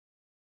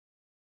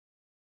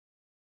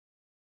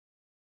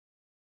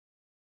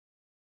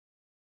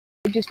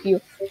just you.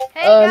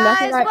 Hey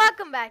guys, Nothing.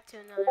 welcome back to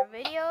another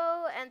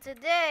video, and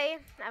today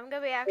I'm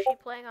gonna be actually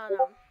playing on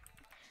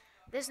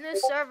this new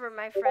server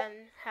my friend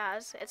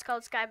has. It's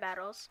called Sky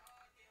Battles.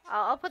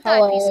 I'll put the IP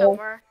Hello.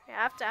 somewhere.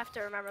 Yeah, I have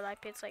to remember the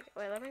IP. It's like,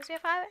 wait, let me see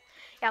if I have it.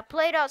 Yeah,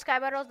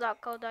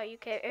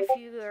 play.skybattles.co.uk if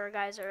you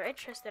guys are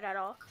interested at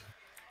all.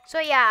 So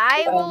yeah,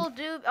 I will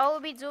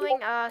be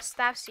doing a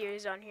staff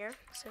series on here,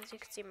 since you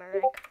can see my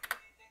rank.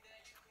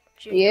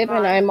 Junior Yep,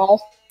 and mod. I'm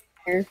also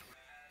here.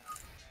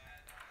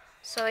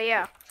 So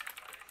yeah.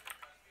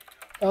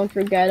 Don't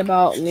forget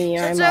about me.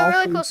 So it's I'm a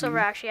really also cool server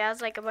actually. It has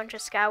like a bunch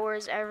of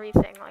scours,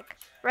 everything. Like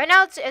right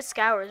now it's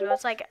scours, but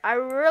it's like I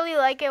really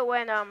like it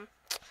when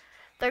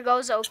there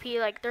goes OP.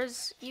 Like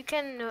there's you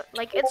can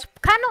like it's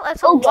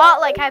a lot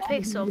like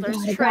Hypixel.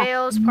 There's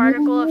trails,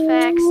 particle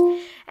effects,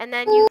 and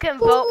then you can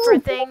vote for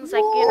things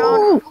like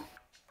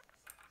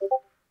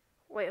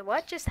Wait,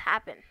 what just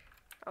happened?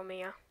 Oh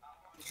Mia.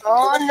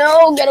 Oh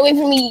no! Get away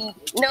from me!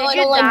 No, Did I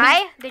you don't like this.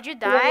 die? Did you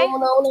die?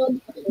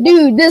 No.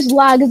 Dude, this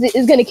lag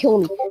is gonna kill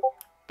me.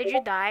 Did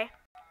you die?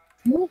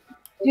 Dude,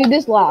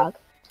 this lag.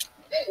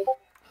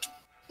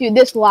 Dude,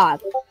 this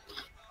lag.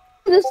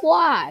 This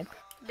lag.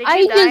 Did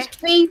you die?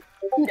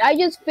 I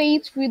just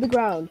phased through the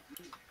ground.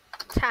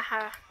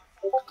 Haha.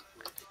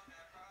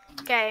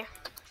 Okay.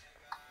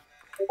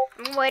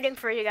 I'm waiting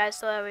for you guys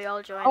so that we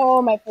all join.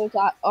 Oh, my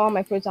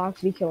friend's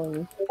actually killing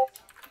me.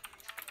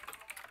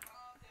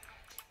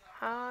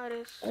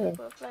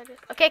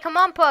 Okay, come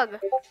on, Pug.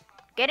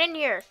 Get in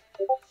here.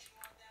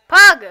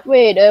 Pug!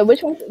 Wait,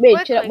 which one? Wait,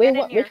 Quickly,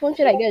 which one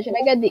should I get?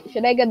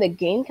 Should I get the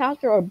game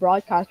capture or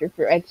broadcaster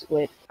for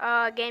XSplit?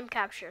 Game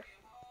capture.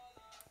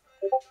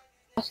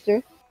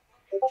 Caster?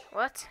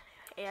 What?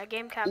 Yeah,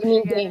 game You capture.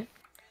 mean game?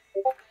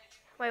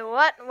 Wait,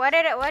 what?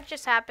 What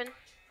just happened?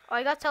 Oh,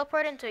 I got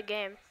teleported into a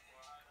game.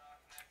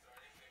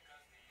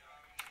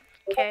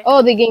 Okay.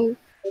 Oh, the game.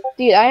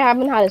 Dude, I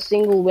haven't had a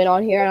single win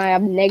on here, and I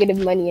have negative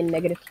money and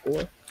negative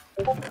score.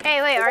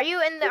 Hey, wait, are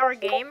you in our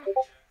game?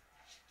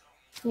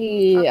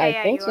 Yeah, Okay,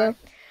 I think so. Are.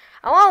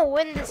 I want to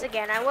win this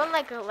again. I won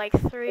like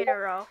 3 in a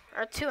row,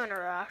 or 2 in a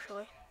row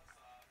actually.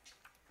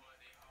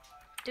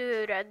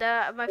 Dude,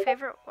 my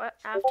favorite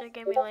after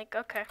gave me like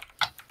okay.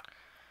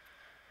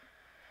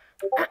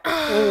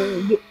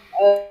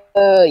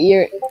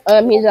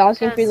 He's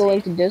asking for the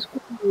link to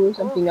Discord or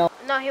something else.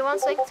 No, he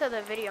wants link to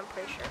the video. I'm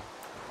pretty sure.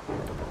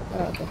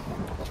 Oh, okay.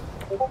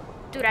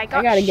 Dude, I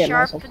got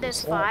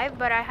sharpness 5,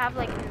 but I have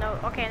like no.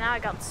 Okay, now I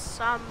got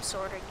some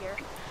sort of gear.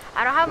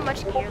 I don't have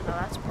much gear though.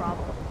 That's a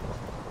problem.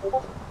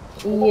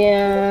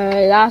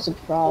 Yeah, that's a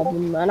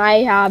problem, and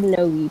I have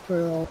no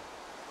pearl.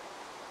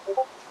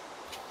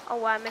 Oh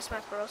wow, I missed my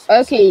pearls.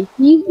 Okay,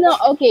 he's not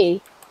okay.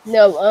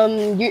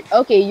 No,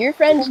 your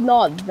friend's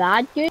not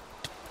that good,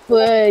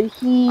 but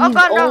he's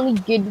only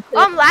good because,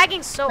 I'm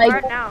lagging so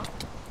hard now.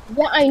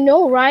 Yeah, I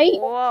know, right?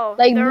 Whoa,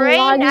 like the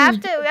rain. We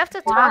have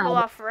to toggle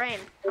off rain.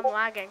 I'm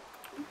lagging.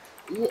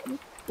 Yeah,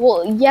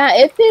 well, yeah,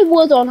 if it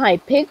was on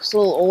Hypixel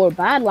or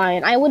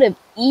Badlion, I would have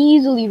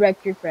easily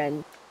wrecked your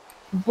friend.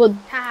 But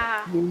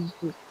it's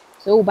just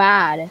so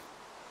bad.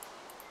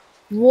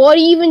 What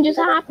even just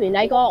happened?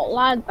 I got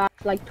lagged back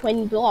like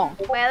 20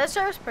 blocks. Wait, this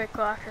server's pretty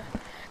cool.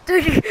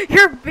 Dude,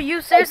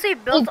 you seriously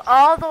built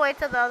all the way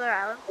to the other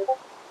island?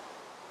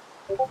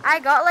 I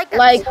got like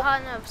a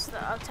ton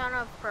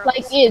of pearls.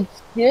 Like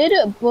it's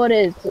good, but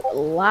it's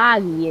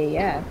laggy,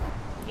 yeah.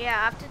 Yeah,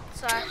 I have to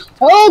slash.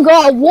 Oh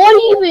god, what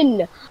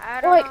even?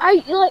 I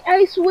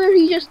swear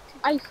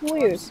I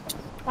swear.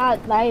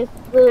 That is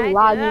the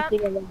laggy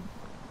thing.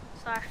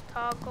 Slash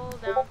toggle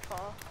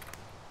downfall.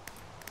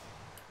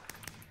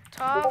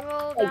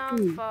 Toggle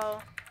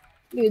downfall.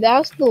 Dude,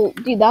 that's the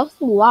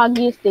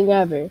laggiest thing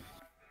ever.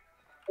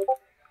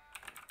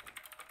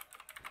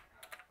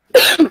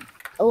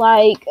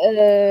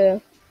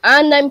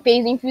 And I'm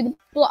phasing through the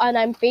plot, and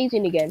I'm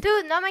phasing again.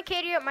 Dude, now my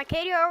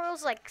KDR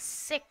was like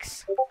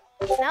 6.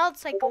 Now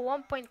it's like a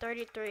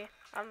 1.33.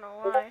 I don't know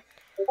why.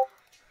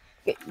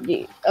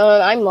 Okay,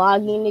 I'm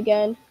lagging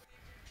again.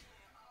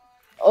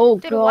 Oh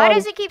dude, god. why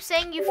does it keep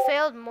saying you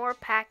failed more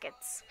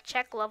packets?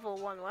 Check level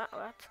 1. What?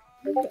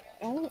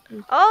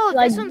 Oh,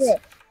 this one's.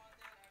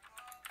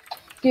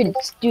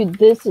 Dude,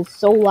 this is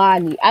so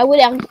laggy. I would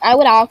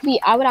actually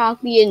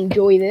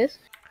enjoy this,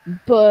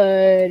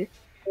 but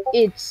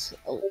it's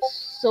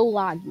so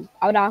laggy.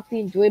 I would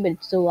actually enjoy it, but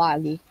it's so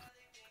laggy.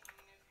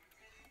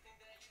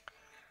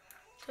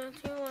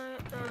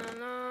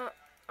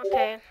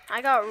 Okay,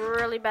 I got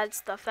really bad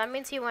stuff. That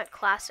means he went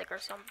classic or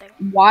something.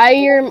 Why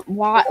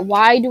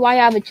do I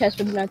have a chest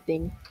with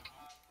nothing?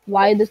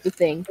 Why is this the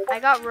thing?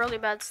 I got really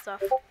bad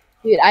stuff.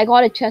 Dude, I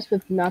got a chest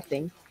with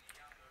nothing.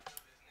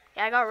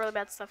 Yeah, I got really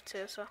bad stuff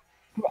too, so.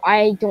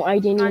 I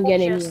didn't even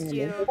get any.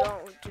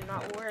 Do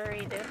not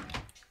worry, dude.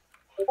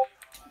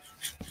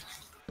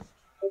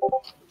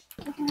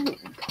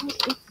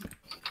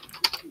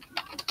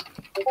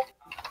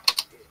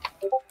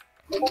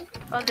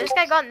 Oh, this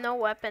guy got no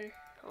weapon.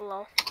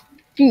 Lol.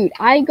 Dude,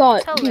 I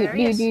got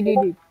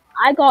dude.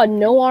 I got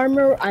no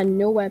armor and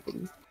no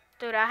weapon.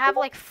 Dude, I have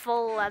like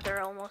full leather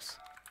almost.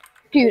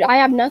 Dude, I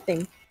have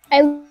nothing.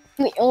 I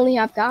only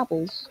have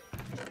apples.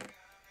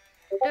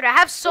 Dude, I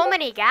have so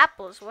many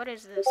apples. What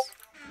is this?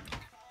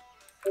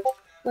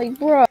 Like,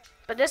 bro,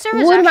 But this server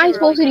is what am actually I really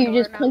supposed to good do? right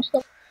Just now. punch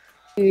them?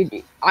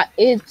 Dude,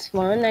 it's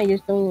fun. I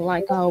just don't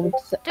like how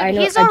it's. Dude, I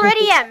know. he's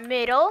already at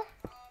middle.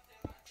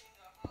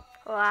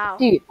 Wow.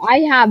 Dude, I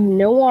have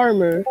no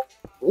armor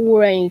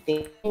or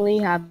anything. I only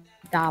have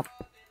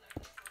apples.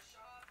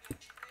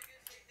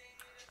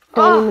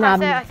 Don't Oh, even I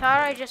have.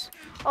 thought I just.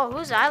 Oh,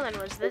 whose island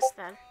was this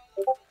then?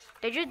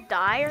 Did you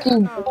die or?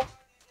 Dude, Oh.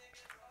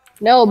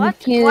 no, What?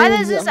 Why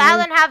does because this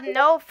island have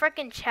no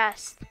freaking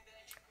chest?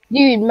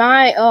 dude,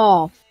 my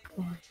Wow,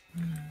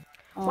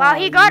 oh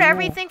he got no,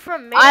 everything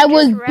from mid I and just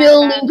was ran back.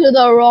 building to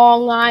the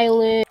wrong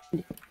island.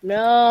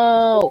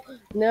 No,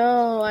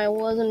 no, I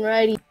wasn't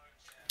ready.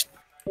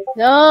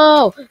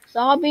 No,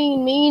 stop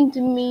being mean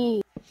to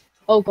me.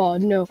 Oh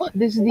god, no.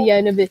 This is the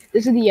end of it.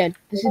 This is the end.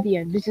 This is the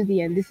end. This is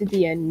the end. This is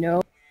the end.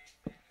 No.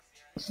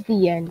 This is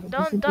the end. This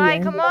Don't is the die,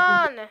 end. come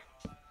on!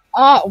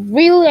 Oh,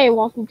 really? I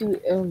walked into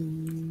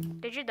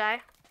Did you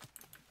die?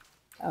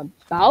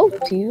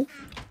 about to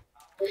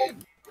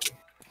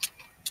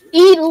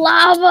eat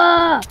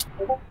lava.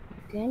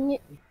 Dang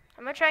it.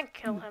 I'm gonna try and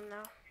kill him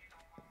now.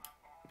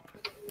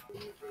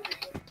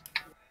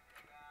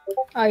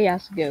 Oh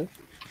yes, go.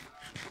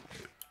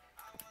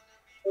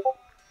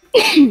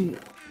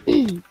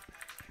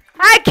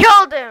 I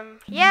killed him!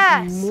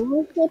 Yes!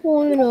 No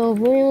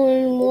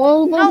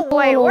No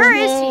way, where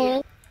is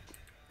he?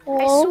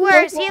 I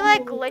swear, is he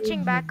like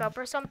glitching back up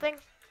or something?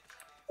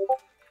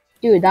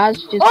 Dude,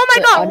 that's just. Oh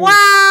my god!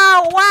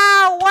 Wow!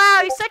 Wow! Wow!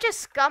 He's such a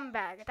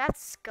scumbag.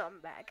 That's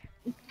scumbag.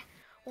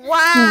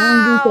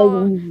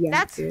 Wow!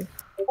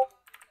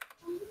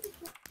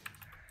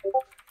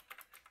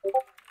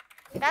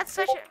 That's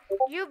such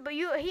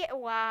a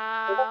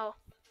wow.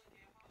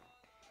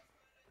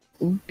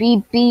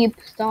 Beep beep,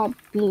 stop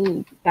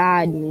being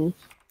bad me.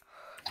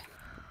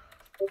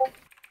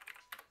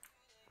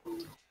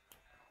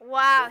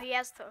 Wow, he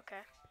has to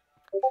okay.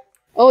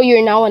 Oh,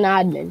 you're now an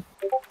admin.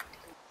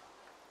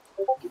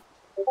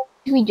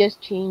 We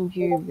just change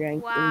your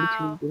rank in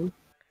between games.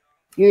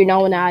 You're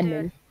now an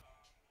admin. Dude,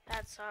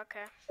 that's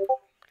okay.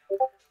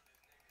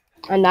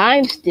 And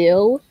I'm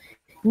still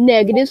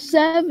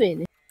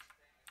 -7.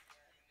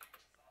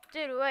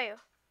 Dude, wait.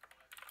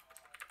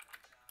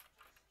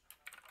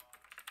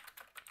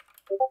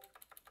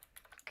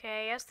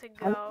 Okay, he has to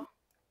go.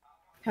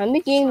 How the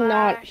game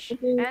not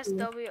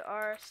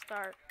 /SWR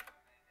start.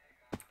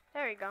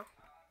 There we go.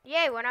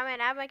 Yay, when I'm an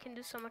admin I can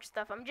do so much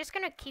stuff. I'm just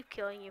gonna keep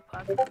killing you,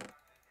 Puck.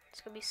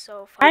 It's gonna be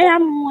so fun. I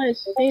haven't won a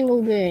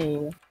single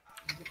game.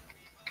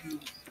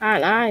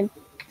 And I'm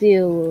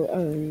still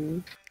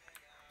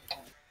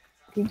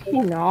did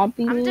you not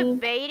be I'm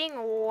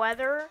debating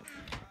whether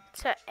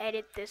to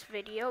edit this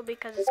video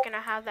because it's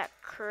gonna have that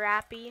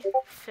crappy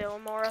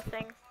Filmora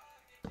thing.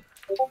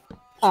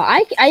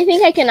 I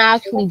think I can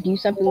actually do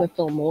something with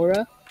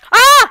Filmora.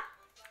 Ah!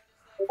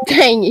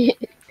 Dang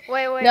it.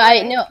 Wait.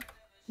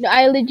 No,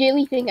 I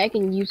legitimately think I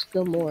can use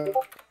Filmora.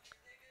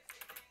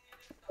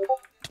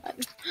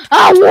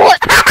 Oh, what?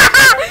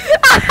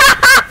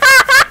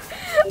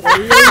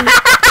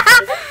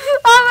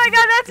 Oh my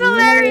god, that's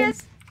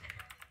hilarious.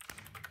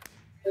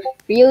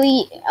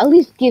 Really? At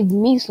least give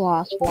me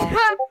slosh.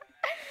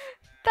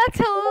 That's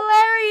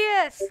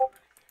hilarious.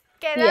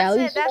 Okay, Yeah,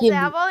 that's it.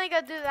 I'm only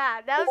gonna do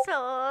that. That was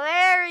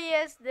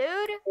hilarious,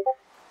 dude.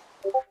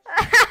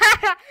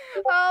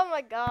 Oh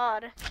my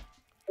god.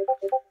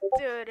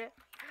 Dude.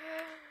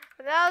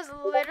 That was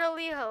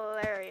literally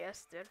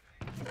hilarious, dude.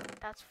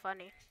 That's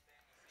funny.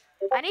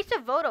 I need to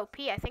vote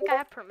OP. I think I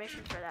have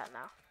permission for that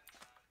now.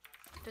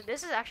 Dude,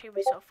 this is actually gonna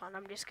be so fun.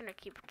 I'm just gonna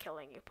keep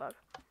killing you, Pug.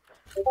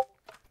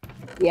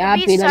 Yeah,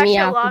 it'll be such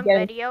a long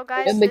video,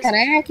 guys. But can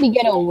I actually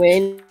get a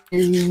win?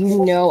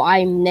 You know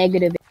I'm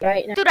negative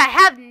right now. Dude, I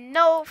have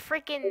no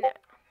freaking...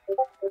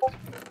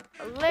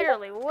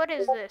 Literally, what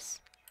is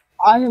this?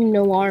 I have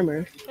no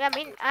armor. Yeah, I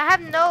mean, I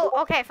have no...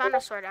 Okay, I found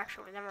a sword,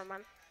 actually. Never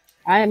mind.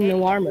 I have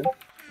no armor.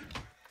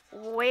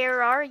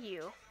 Where are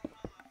you?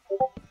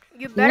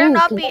 You better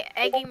not be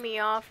egging me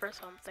off or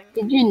something.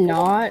 Did you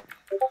not?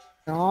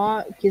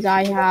 Not? Because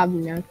I have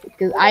nothing.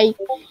 Because I...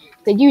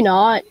 Could you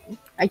not?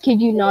 I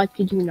kid you not,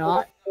 kid you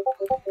not.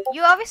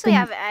 You obviously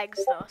have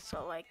eggs, though,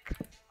 so, like...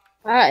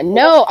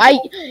 No,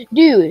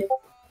 Dude,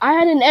 I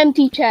had an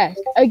empty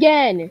chest.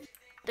 Again.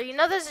 Do you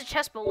know there's a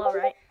chest below,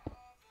 right?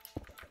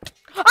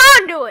 Oh, I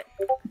knew it!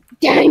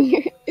 Dang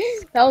it.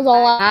 That was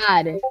all I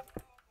had.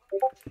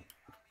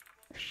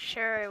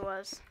 Sure it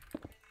was.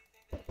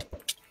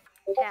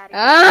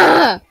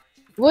 Ah!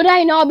 Would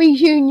I not be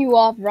shooting you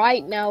off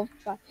right now?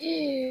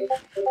 Hey,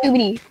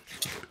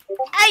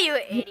 you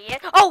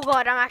idiot. Oh,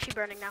 God, I'm actually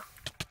burning now.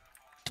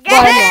 Get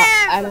well,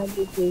 him! I don't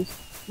do please.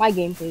 My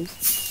game, please.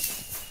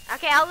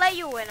 Okay, I'll let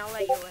you win.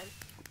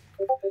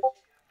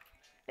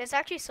 It's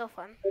actually so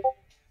fun.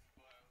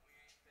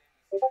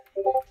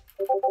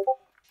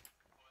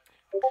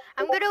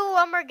 I'm gonna do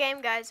one more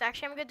game, guys.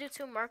 Actually, I'm gonna do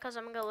 2 more because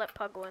I'm gonna let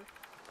Pug win.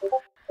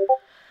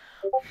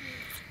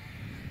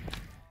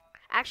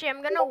 Actually,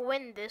 I'm gonna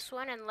win this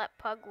one and let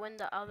Pug win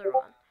the other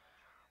one.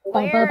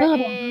 Where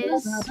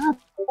is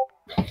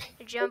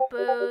jump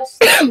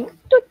boost / vote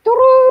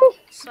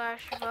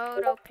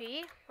OP?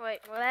 Wait,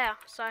 blah,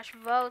 /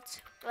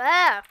 vote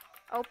blah,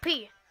 OP.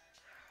 Okay,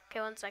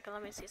 1 second.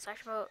 Let me see.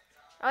 / vote.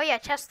 Oh yeah,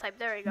 chest type.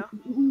 There we go.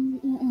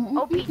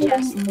 OP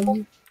chest.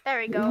 There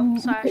we go.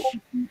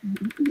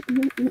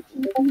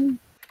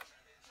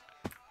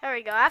 There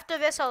we go. After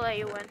this, I'll let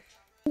you win.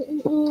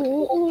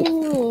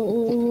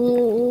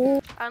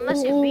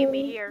 Unless you beat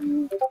me here.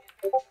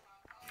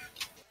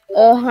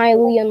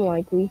 Highly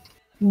unlikely.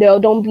 No,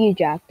 don't be a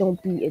jack.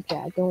 Don't be a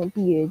jack. Don't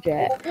be a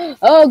jack.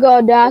 Oh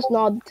god, that's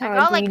not the time. I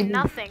got for like you to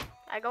nothing.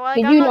 I Did got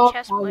you no not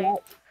chest find plate.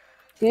 that?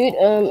 Dude,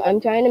 I'm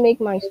trying to make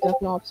my stuff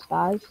not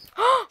spaz.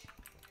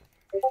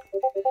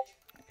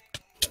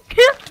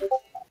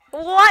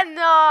 What?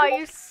 No,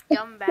 you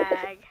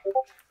scumbag.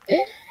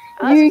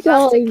 I You're was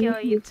about to calling kill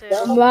me you too.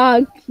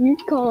 scumbag. You're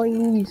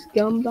calling me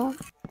scumbag.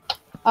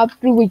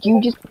 After what you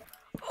just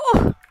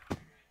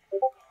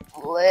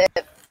flip.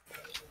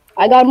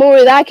 I got more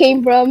where that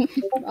came from.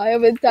 I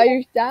have an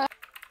entire stack.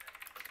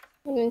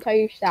 I have an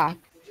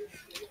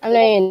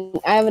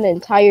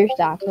entire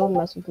stack. Don't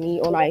mess with me,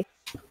 or I.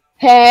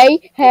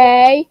 Hey,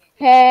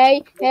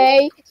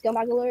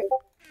 scumbag alert.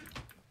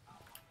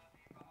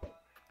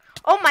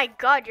 Oh my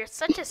god, you're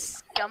such a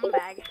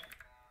scumbag.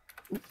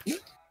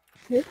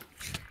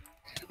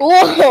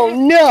 Whoa,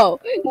 no.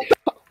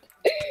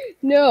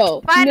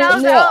 No, Fine,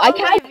 I I'll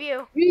can't. leave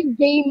you. You're in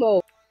game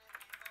mode.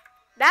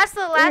 That's the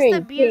You're last in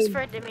abuse game.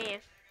 for me.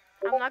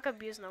 I'm not gonna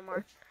abuse no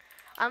more.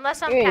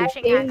 Unless I'm You're in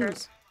catching game.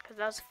 hackers. Because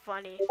that's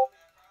funny.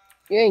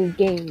 You're in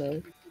game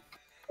mode.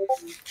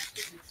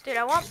 Dude,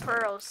 I want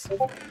pearls.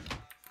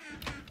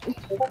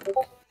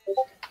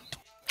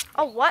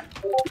 Oh, what?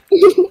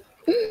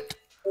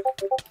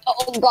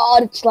 Oh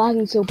god, it's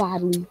lagging so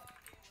badly.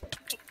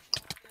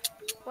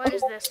 What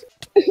is this?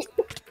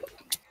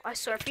 I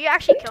swear, if you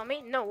actually kill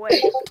me, no way.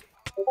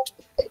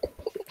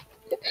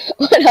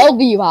 What help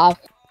do you have?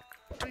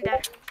 I'm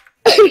dead.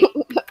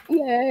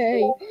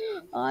 Yay,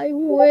 I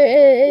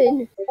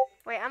win.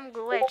 Wait, I'm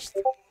glitched.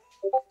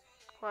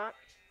 What?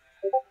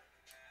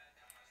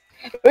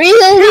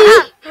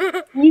 Really?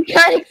 You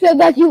can't accept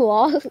that you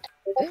lost?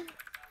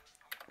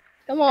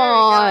 Come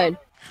on.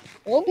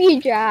 Don't be a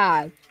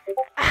jack.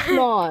 Come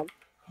on.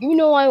 You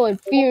know I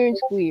went fair and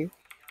square.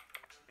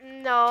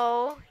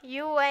 No,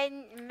 you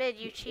went mid,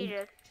 you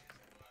cheated.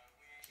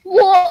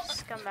 What?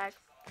 Scumbag.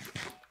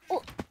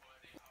 Oh.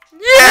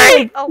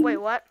 Yay! Oh, wait,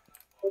 what?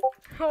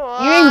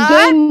 You're in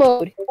game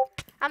mode.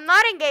 I'm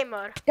not in game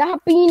mode.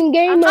 Stop being in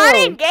game I'm mode. not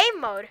in game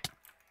mode.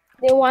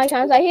 Then why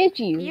can't I hit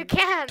you? You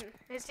can.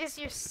 It's just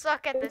you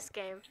suck at this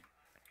game.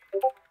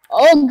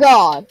 Oh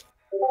god.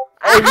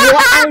 Oh,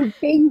 you are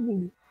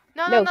phasing.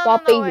 No,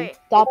 Stop phasing. wait.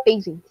 Stop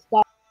phasing.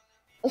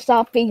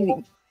 Stop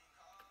phasing.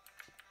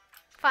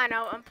 Fine,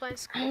 I'm playing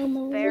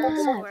I'm fair and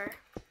alive. square.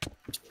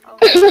 Oh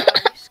my god,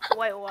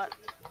 wait, what?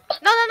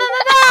 No!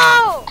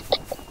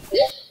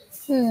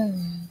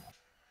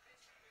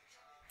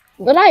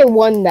 But I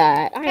won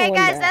that. Okay,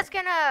 guys, that's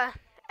gonna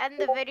end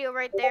the video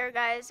right there,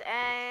 guys.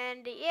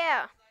 And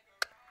yeah,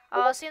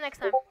 I'll see you next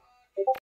time.